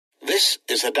This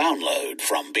is a download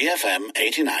from BFM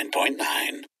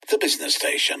 89.9, the business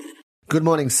station. Good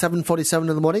morning, 7:47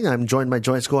 in the morning. I'm joined by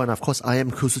Joyce Goh, and of course, I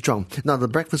am Khoo Su Chong. Now, the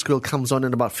Breakfast Grill comes on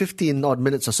in about 15 odd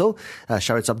minutes or so.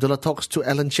 Sharitz Abdullah talks to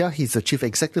Alan Chia. He's the Chief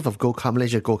Executive of Go Car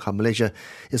Malaysia. Go Car Malaysia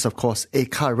is, of course, a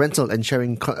car rental and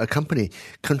sharing company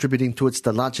contributing towards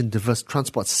the large and diverse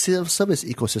transport service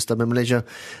ecosystem in Malaysia.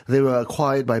 They were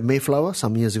acquired by Mayflower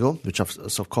some years ago, which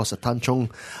is, of course, a Tan Chong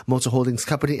Motor Holdings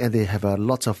company, and they have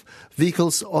lots of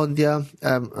vehicles on their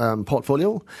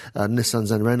portfolio, Nissans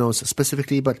and Renaults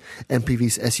specifically, but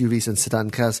MPVs, SUVs and sedan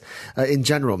cars in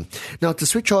general. Now, to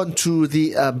switch on to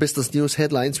the business news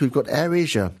headlines, we've got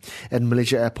AirAsia and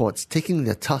Malaysia Airports taking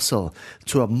their tussle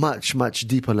to a much, much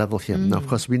deeper level here. Now, of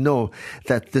course, we know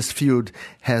that this feud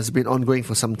has been ongoing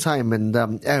for some time, and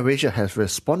AirAsia has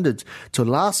responded to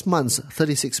last month's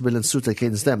 36 million suit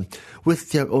against them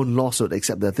with their own lawsuit,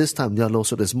 except that this time their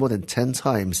lawsuit is more than 10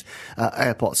 times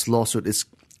Airports' lawsuit. Is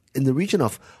in the region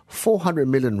of 400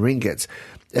 million ringgit.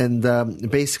 And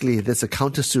basically, there's a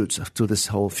countersuit to this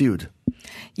whole feud.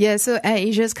 Yeah, so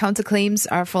AirAsia's counterclaims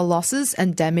are for losses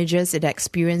and damages it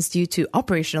experienced due to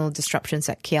operational disruptions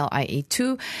at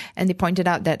KLIA2. And they pointed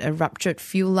out that a ruptured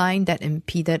fuel line that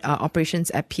impeded our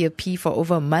operations at Pier P for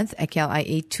over a month at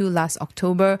KLIA2 last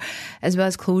October, as well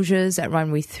as closures at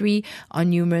Runway 3 on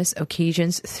numerous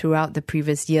occasions throughout the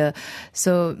previous year.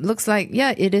 So looks like,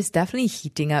 yeah, it is definitely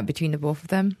heating up between the both of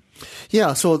them.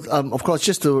 Yeah, so of course,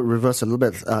 just to reverse a little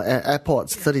bit,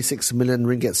 Airports' 36 million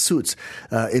ringgit suits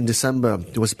in December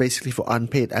was basically for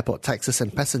unpaid airport taxes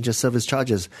and passenger service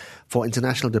charges for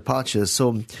international departures.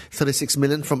 So 36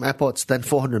 million from Airports, then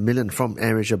 400 million from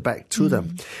AirAsia back to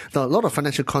them. Now, a lot of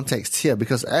financial context here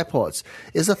because Airports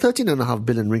is a 13.5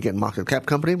 billion ringgit market cap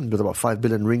company with about 5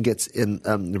 billion ringgit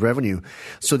in revenue.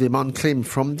 So the amount claimed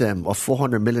from them of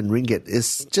 400 million ringgit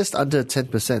is just under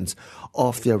 10%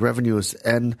 of their revenues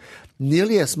and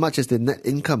nearly as much as the net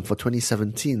income for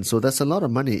 2017. So that's a lot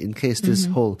of money in case this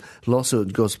whole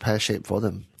lawsuit goes pear-shaped for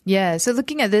them. Yeah, so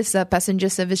looking at this passenger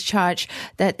service charge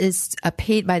that is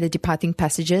paid by the departing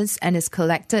passengers and is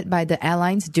collected by the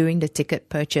airlines during the ticket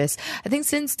purchase. I think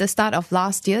since the start of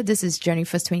last year, this is January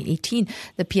 1st, 2018,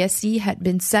 the PSC had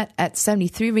been set at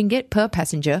 73 ringgit per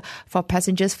passenger for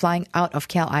passengers flying out of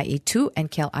KLIA2 and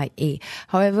KLIA.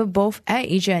 However, both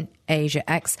AirAsia and AirAsia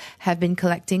X have been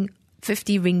collecting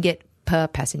 50 ringgit per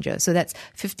passenger. So that's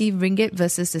 50 ringgit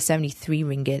versus the 73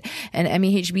 ringgit. And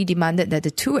MAHB demanded that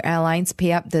the two airlines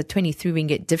pay up the 23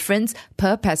 ringgit difference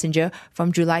per passenger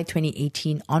from July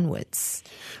 2018 onwards.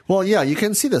 Well, yeah, you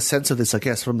can see the sense of this, I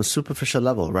guess, from a superficial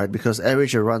level, right? Because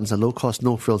AirAsia runs a low-cost,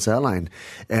 no-frills airline,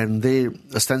 and they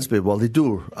ostensibly, well, they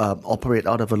do operate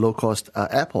out of a low-cost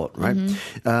airport, right?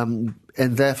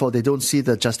 And therefore, they don't see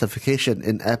the justification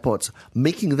in Airports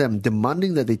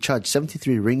demanding that they charge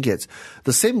 73 ringgit,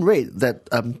 the same rate that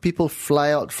people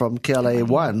fly out from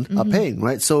KLIA1 are paying,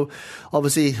 right? So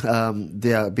obviously,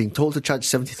 they are being told to charge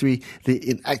 73. They,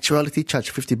 in actuality, charge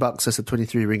 50 bucks as a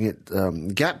 23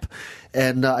 ringgit gap.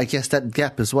 And I guess that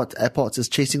gap is what Airports is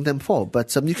chasing them for.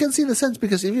 But you can see the sense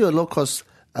because if you're a low-cost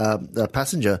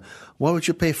passenger, why would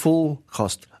you pay full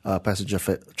cost passenger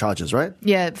charges, right?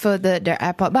 Yeah, for their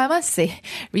airport. But I must say,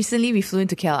 recently we flew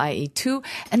into KLIA2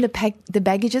 and the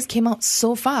baggages came out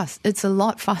so fast. It's a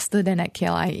lot faster than at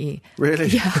KLIA. Really?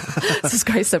 Yeah, this is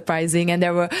quite surprising. And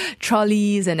there were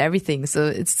trolleys and everything. So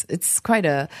it's quite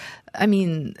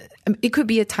it could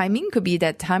be a timing, could be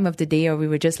that time of the day, or we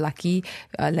were just lucky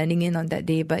landing in on that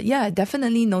day. But yeah, I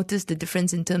definitely noticed the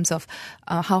difference in terms of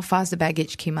how fast the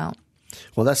baggage came out.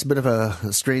 Well, that's a bit of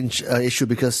a strange issue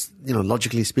because,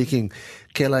 logically speaking,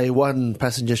 KLIA1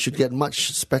 passengers should get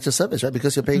much better service, right?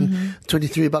 Because you're paying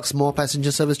 23 bucks more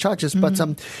passenger service charges. But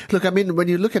look, when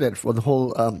you look at it for the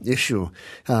whole issue,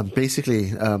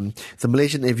 basically, the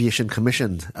Malaysian Aviation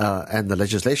Commission and the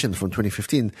legislation from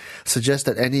 2015 suggests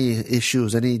that any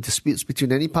issues, any disputes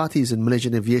between any parties in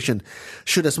Malaysian aviation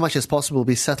should, as much as possible,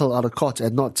 be settled out of court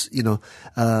and not,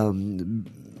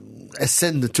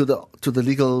 ascend to the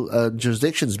legal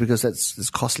jurisdictions because it's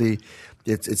costly,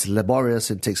 it's laborious,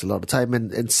 it takes a lot of time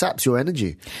and saps your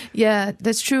energy. Yeah,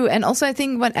 that's true. And also I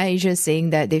think what AirAsia is saying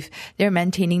that they're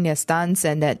maintaining their stance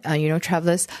and that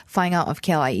travelers flying out of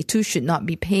KLIA2 should not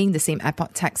be paying the same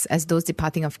airport tax as those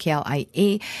departing of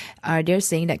KLIA. They're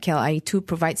saying that KLIA2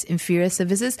 provides inferior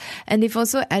services, and they've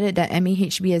also added that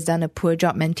MAHB has done a poor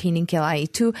job maintaining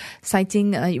KLIA2,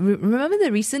 citing remember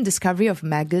the recent discovery of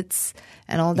maggots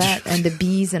and all that and the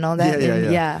bees and all that.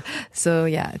 Yeah. So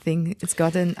yeah, I think it's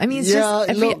gotten, it's just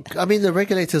look, I mean, the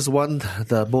regulators want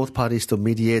both parties to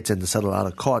mediate and to settle out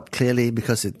of court, clearly,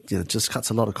 because it just cuts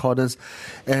a lot of corners,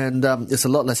 and it's a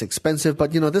lot less expensive.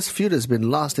 But, this feud has been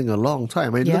lasting a long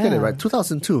time. I mean, look at it, right?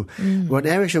 2002, when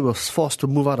AirAsia was forced to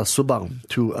move out of Subang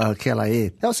to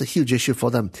KLIA, that was a huge issue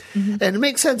for them. And it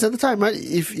makes sense at the time, right?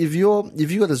 If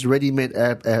you got this ready-made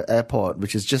airport,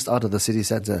 which is just out of the city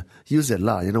centre, use it,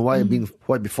 lah. Why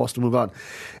be forced to move out?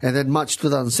 And then March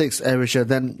 2006, AirAsia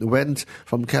then went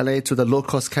from KLIA to the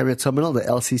low-cost carrier terminal, the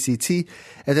LCCT,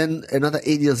 and then another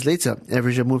 8 years later,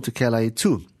 AirAsia moved to KLIA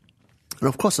 2. And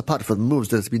of course, apart from the moves,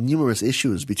 there's been numerous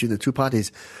issues between the two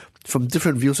parties from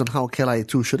different views on how KLIA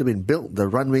 2 should have been built, the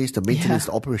runways, the maintenance,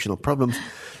 the operational problems.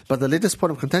 But the latest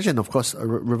point of contention, of course,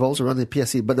 revolves around the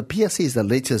PSC. But the PSC is the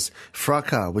latest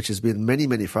fracas, which has been many,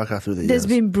 many fracas through the years. There's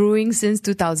been brewing since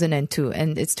 2002,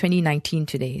 and it's 2019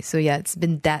 today. So yeah, it's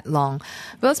been that long.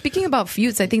 Well, speaking about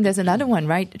feuds, I think there's another one,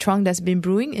 right, Truong, that's been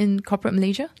brewing in corporate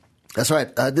Malaysia? That's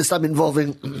right. This time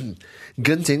involving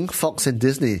Genting, Fox and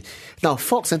Disney. Now,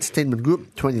 Fox Entertainment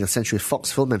Group, 20th Century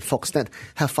Fox Film and Foxnet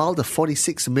have filed a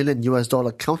 $46 million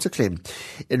counterclaim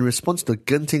in response to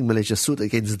Genting Malaysia's suit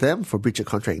against them for breach of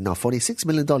contract. Now, $46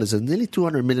 million is nearly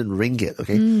 200 million ringgit,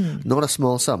 okay? Not a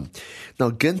small sum. Now,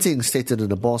 Genting stated in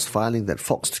the boss filing that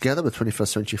Fox, together with 21st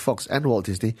Century Fox and Walt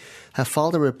Disney, have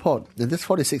filed a report, and this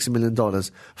 $46 million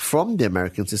from the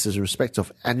Americans is in respect of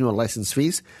annual license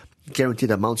fees, guaranteed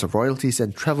amounts of royalties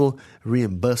and travel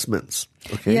reimbursements.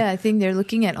 Okay. Yeah, I think they're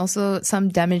looking at also some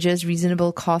damages,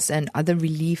 reasonable costs and other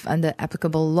relief under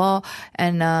applicable law.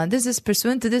 And this is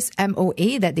pursuant to this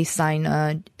MOA that they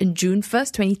signed in June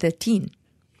 1st, 2013.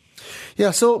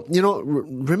 Yeah, so,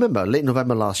 remember, late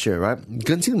November last year, right?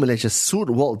 Genting Malaysia sued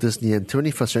Walt Disney and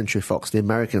 21st Century Fox, the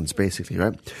Americans basically,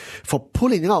 right? For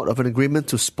pulling out of an agreement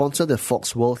to sponsor the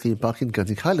Fox World theme park in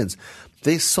Genting Highlands.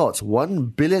 They sought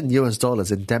 $1 billion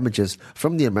in damages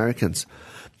from the Americans.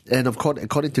 And of course,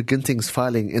 according to Genting's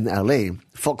filing in LA,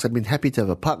 Fox had been happy to have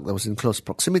a park that was in close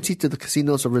proximity to the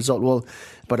casinos of Resort World.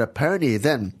 But apparently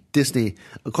then, Disney,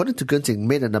 according to Genting,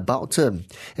 made an about turn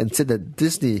and said that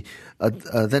Disney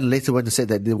then later went to say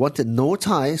that they wanted no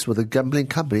ties with the gambling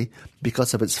company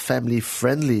because of its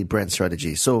family-friendly brand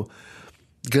strategy. So,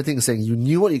 Genting is saying, you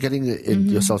knew what you're getting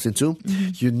yourselves into.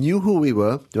 You knew who we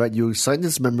were, right? You signed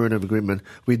this memorandum of agreement.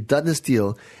 We've done this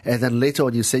deal. And then later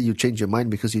on, you say you change your mind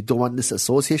because you don't want this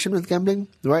association with gambling,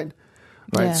 right?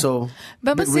 Right, yeah. So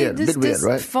but bit weird,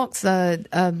 right? Fox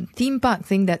theme park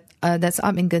thing that's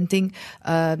up in Genting,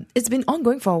 it's been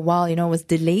ongoing for a while. It was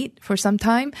delayed for some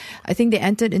time. I think they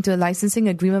entered into a licensing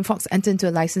agreement. Fox entered into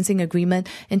a licensing agreement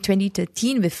in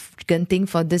 2013 with Genting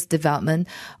for this development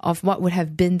of what would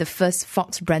have been the first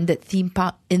Fox branded theme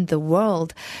park in the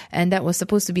world, and that was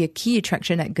supposed to be a key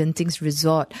attraction at Genting's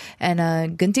resort. And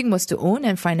Genting was to own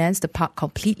and finance the park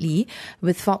completely,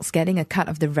 with Fox getting a cut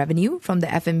of the revenue from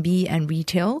the F&B and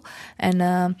retail. And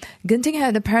Genting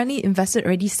had apparently invested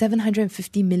already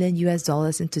 $750 million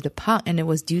into the park, and it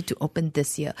was due to open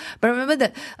this year. But I remember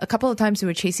that a couple of times we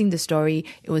were chasing the story.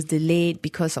 It was delayed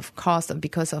because of cost and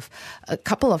because of a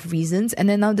couple of reasons. And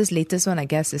then now this latest one, I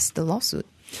guess, is the lawsuit.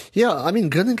 Yeah, I mean,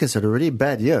 Genting has had a really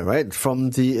bad year, right?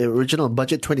 From the original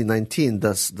budget 2019,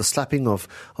 the slapping of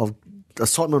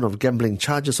assortment of gambling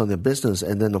charges on their business,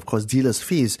 and then, of course, dealers'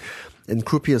 fees and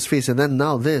croupiers' fees, and then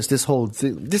now this whole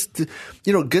thing.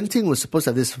 Genting was supposed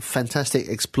to have this fantastic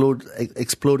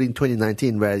exploding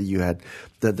 2019 where you had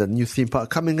the new theme park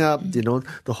coming up,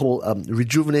 the whole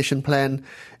rejuvenation plan,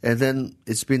 and then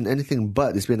it's been anything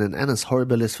but. It's been an annus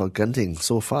horribilis for Genting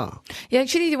so far. Yeah,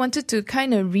 actually, they wanted to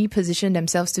kind of reposition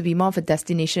themselves to be more of a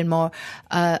destination, more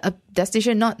a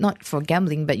destination not for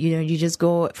gambling, but you just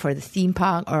go for the theme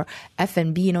park or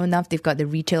F&B. Now they've got the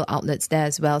retail outlets there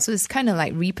as well, so it's kind of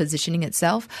like repositioning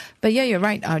itself. But yeah, you're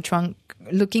right, Truong.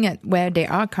 Looking at where they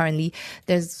are currently,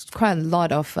 there's quite a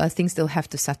lot of things they'll have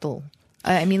to settle.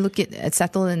 I mean, look at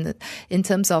settle in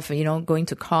terms of going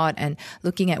to court and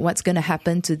looking at what's going to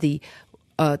happen to the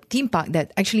theme park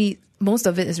that actually most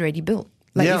of it is already built.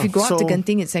 If you go up to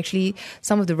Genting, it's actually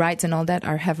some of the rides and all that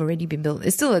have already been built.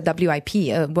 It's still a WIP,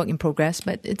 a work in progress,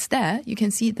 but it's there. You can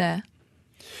see it there.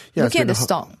 Yeah, looking at the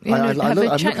stock. I'm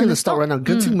looking at the stock right now.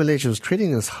 Genting Malaysia was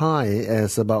trading as high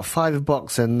as about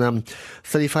 $5 and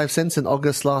 35 cents in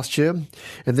August last year,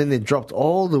 and then they dropped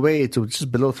all the way to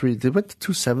just below $3. They went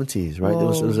to $2.70s, right?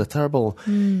 It was a terrible.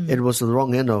 It was the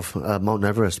wrong end of Mount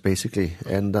Everest, basically,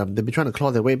 and they've been trying to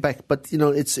claw their way back. But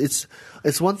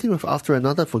it's one thing after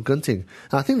another for Genting.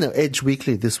 I think the Edge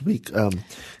Weekly this week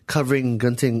covering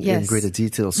Genting in greater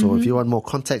detail. So if you want more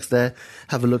context there,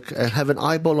 have a look, have an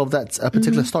eyeball of that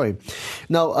particular particular story.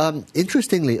 Now,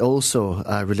 interestingly also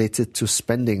related to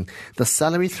spending, the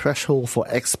salary threshold for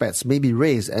expats may be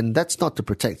raised, and that's not to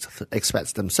protect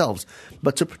expats themselves,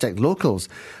 but to protect locals.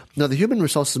 Now, the Human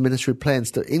Resources Ministry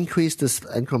plans to increase this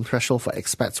income threshold for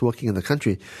expats working in the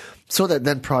country so that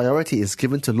then priority is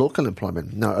given to local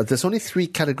employment. Now, there's only 3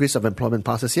 categories of employment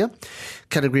passes here.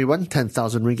 Category 1,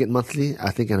 10,000 ringgit monthly,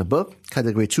 I think, and above.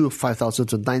 Category 2, 5,000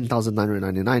 to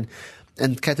 9,999.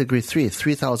 And Category 3,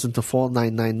 3,000 to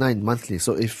 4,999 monthly.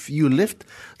 So if you lift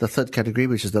the third category,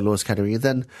 which is the lowest category,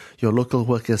 then your local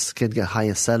workers can get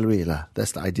higher salary.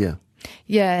 That's the idea.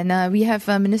 Yeah, and we have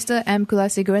Minister M.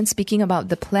 Kulasegaran speaking about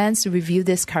the plans to review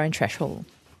this current threshold.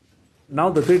 Now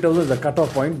the 3,000 is the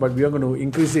cutoff point, but we are going to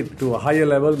increase it to a higher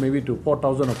level, maybe to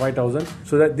 4,000 or 5,000,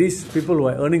 so that these people who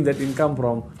are earning that income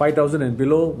from 5,000 and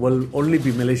below will only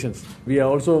be Malaysians. We are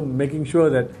also making sure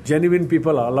that genuine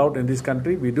people are allowed in this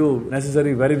country. We do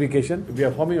necessary verification. We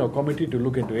are forming a committee to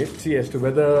look into it, see as to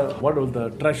what will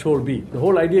the threshold be. The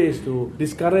whole idea is to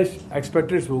discourage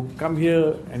expatriates who come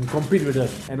here and compete with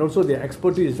us. And also their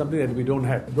expertise is something that we don't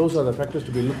have. Those are the factors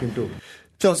to be looked into.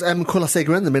 Charles M.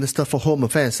 Kulasegaran, the Minister for Home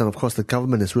Affairs, and of course the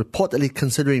government is reportedly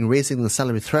considering raising the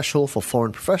salary threshold for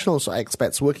foreign professionals or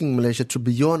expats working in Malaysia to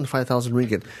beyond 5,000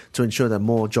 ringgit to ensure that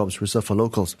more jobs reserved for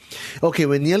locals. Okay,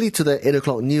 we're nearly to the 8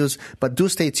 o'clock news, but do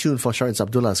stay tuned for Shariz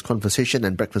Abdullah's conversation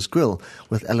and breakfast grill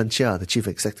with Ellen Chia, the Chief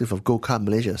Executive of Go-Car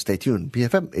Malaysia. Stay tuned,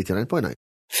 BFM 89.9.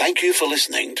 Thank you for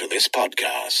listening to this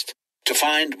podcast. To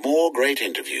find more great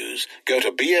interviews, go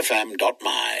to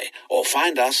bfm.my or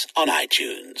find us on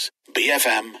iTunes.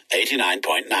 BFM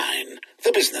 89.9,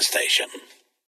 the business station.